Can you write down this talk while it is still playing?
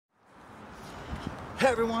Hey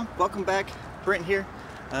everyone, welcome back. Brent here.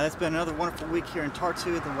 It's been another wonderful week here in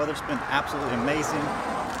Tartu. The weather's been absolutely amazing.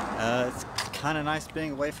 It's kind of nice being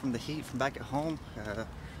away from the heat from back at home. It's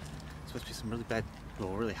supposed to be some really bad, well,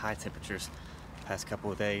 really high temperatures the past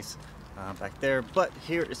couple of days back there. But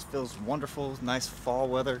here it feels wonderful, nice fall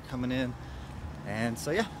weather coming in. And so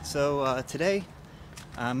yeah, today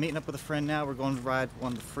I'm meeting up with a friend now. We're going to ride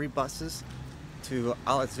one of the free buses to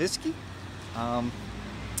Alatskivi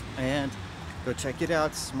and go check it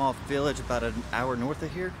out. It's a small village about an hour north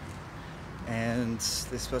of here, and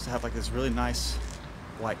they're supposed to have like this really nice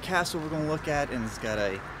white castle we're going to look at, and it's got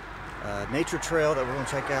a nature trail that we're going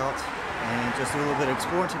to check out and just do a little bit of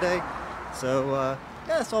exploring today. So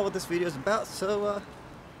yeah, that's all what this video is about, so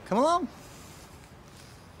come along.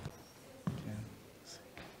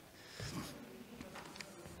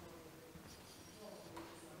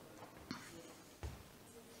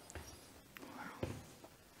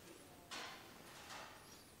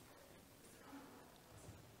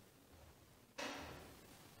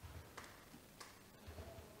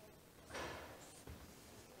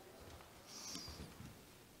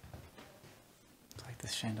 The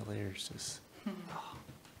chandeliers just, oh,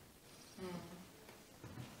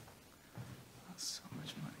 that's so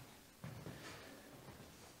much money.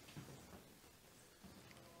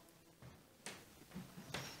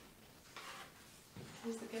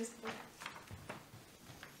 Who's the guest book?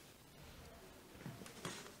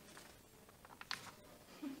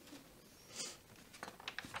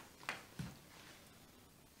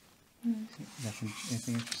 Nothing,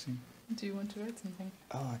 anything interesting? Do you want to write something?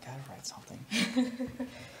 Oh, I gotta write something. I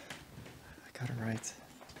gotta write.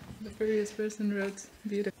 The previous person wrote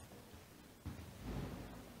beautiful.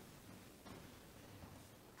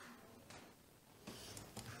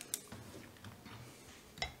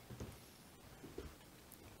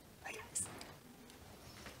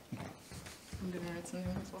 I'm gonna write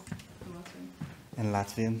something as well. In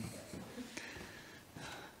Latvian.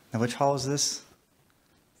 Now, which hall is this?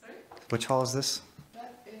 Sorry? Which hall is this?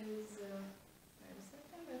 That is, wait a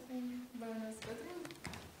second, I think, bonus bedroom,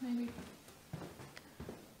 maybe.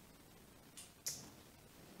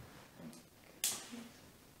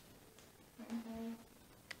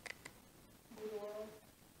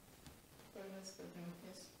 Bonus bedroom,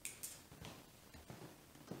 yes.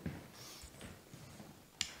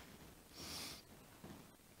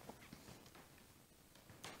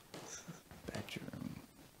 Bedroom.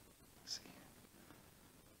 Let's see.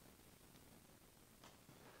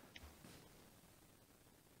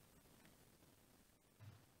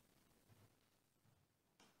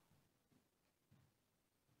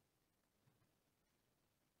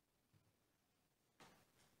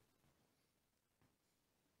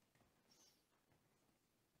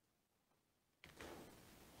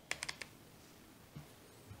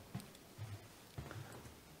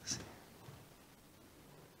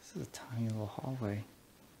 This is a tiny little hallway.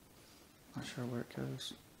 Not sure where it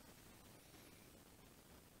goes.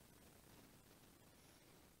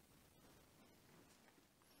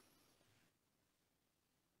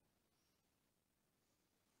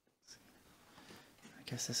 I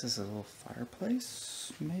guess this is a little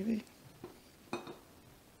fireplace, maybe? But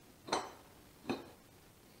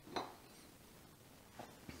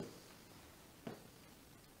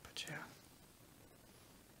yeah.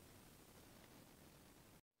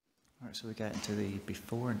 Alright, so we got into the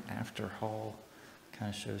before and after hall.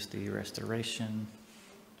 Kind of shows the restoration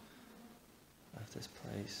of this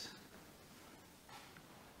place.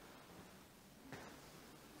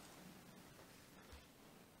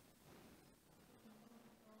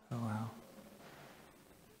 Oh wow.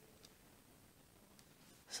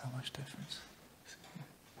 So much difference.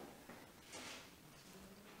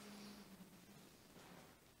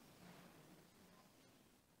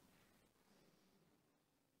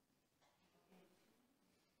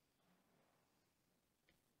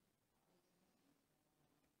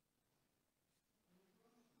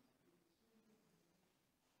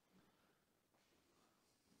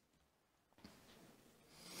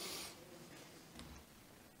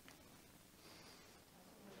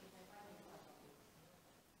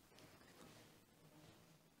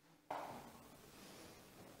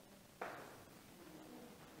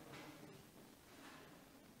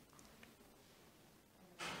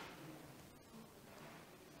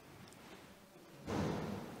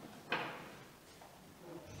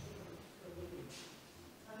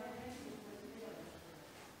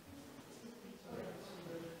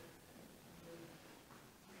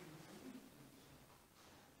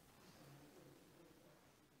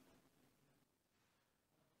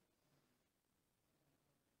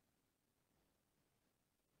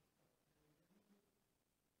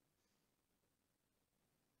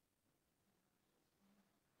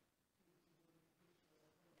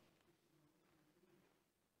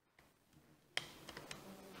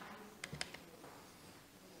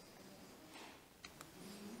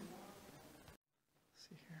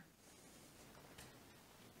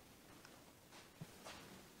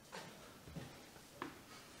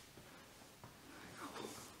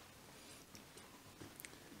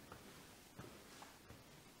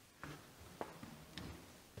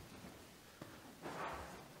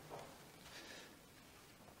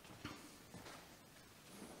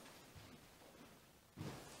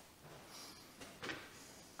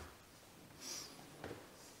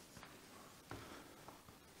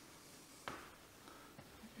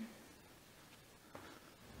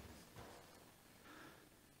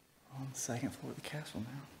 second floor of the castle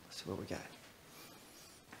now. Let's see what we got.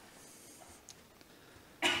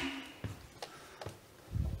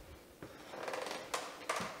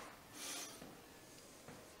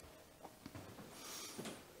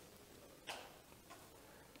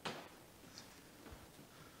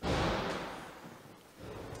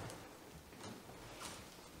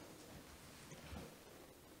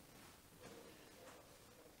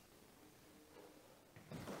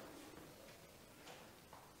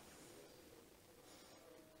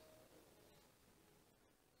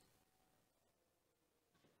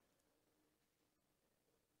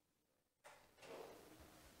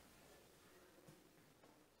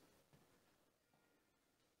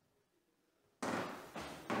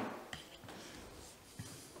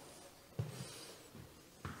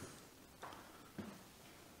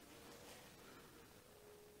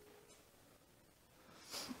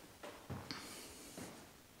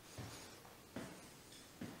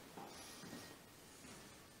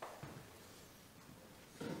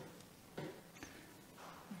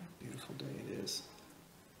 Beautiful day it is.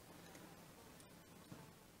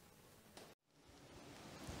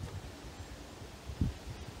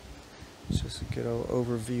 It's just a good old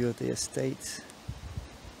overview of the estate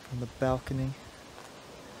from the balcony.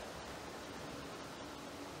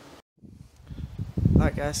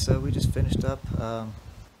 Alright guys, so we just finished up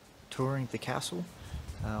touring the castle.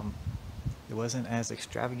 It wasn't as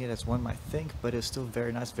extravagant as one might think, but it's still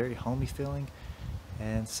very nice, very homey feeling.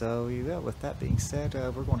 And so, yeah, with that being said,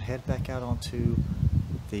 we're going to head back out onto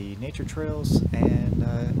the nature trails and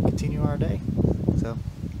continue our day. So.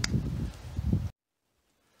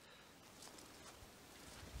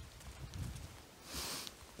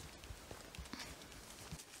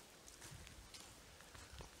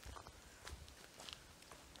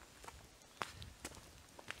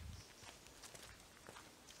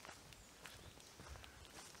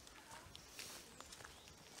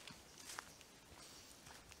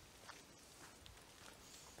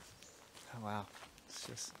 Oh, wow, it's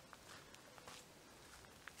just...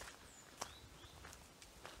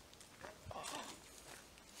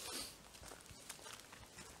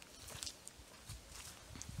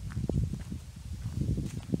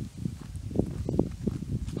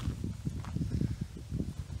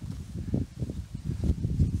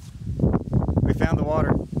 We found the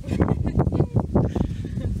water.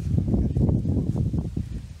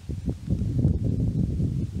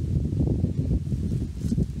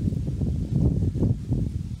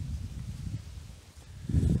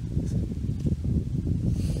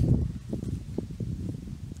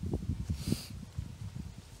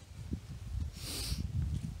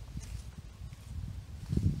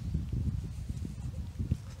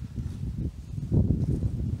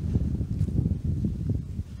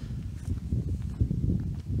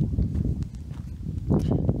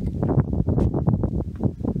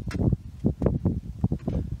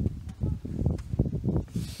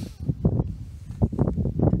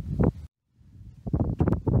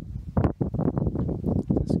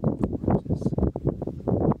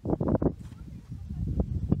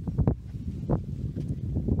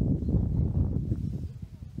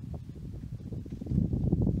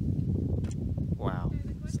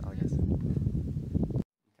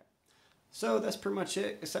 So that's pretty much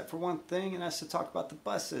it, except for one thing, and that's to talk about the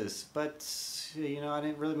buses. But, you know, I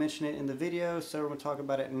didn't really mention it in the video, so we're going to talk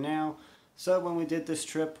about it now. So when we did this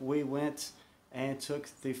trip, we went and took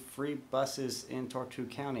the free buses in Tartu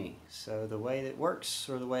County. So the way it works,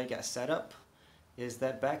 or the way it got set up, is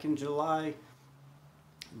that back in July,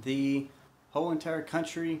 the whole entire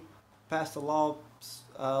country passed a law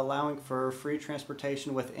allowing for free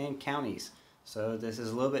transportation within counties. So this is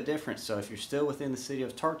a little bit different. So if you're still within the city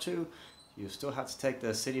of Tartu, you still have to take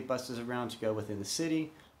the city buses around to go within the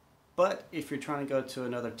city. But if you're trying to go to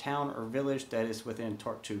another town or village that is within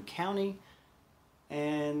Tartu County,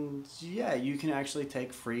 and yeah, you can actually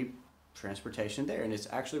take free transportation there. And it's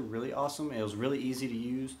actually really awesome. It was really easy to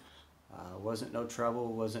use. Wasn't no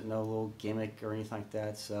trouble, wasn't no little gimmick or anything like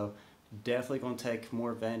that. So definitely going to take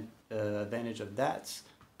more advantage of that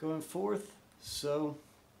going forth. So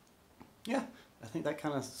yeah, I think that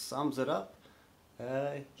kind of sums it up.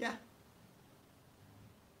 Yeah.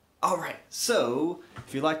 Alright, so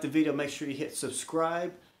if you liked the video, make sure you hit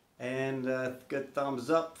subscribe and good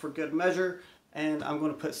thumbs up for good measure. And I'm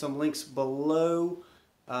going to put some links below.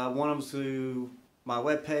 One of them to my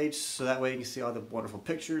webpage, so that way you can see all the wonderful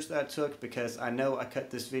pictures that I took, because I know I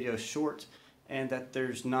cut this video short and that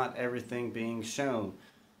there's not everything being shown.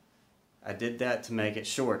 I did that to make it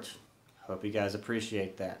short. Hope you guys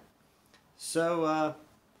appreciate that. So,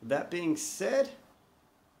 that being said,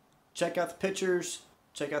 check out the pictures,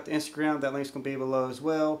 check out the Instagram, that link's going to be below as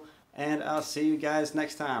well. and I'll see you guys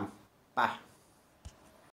next time. Bye.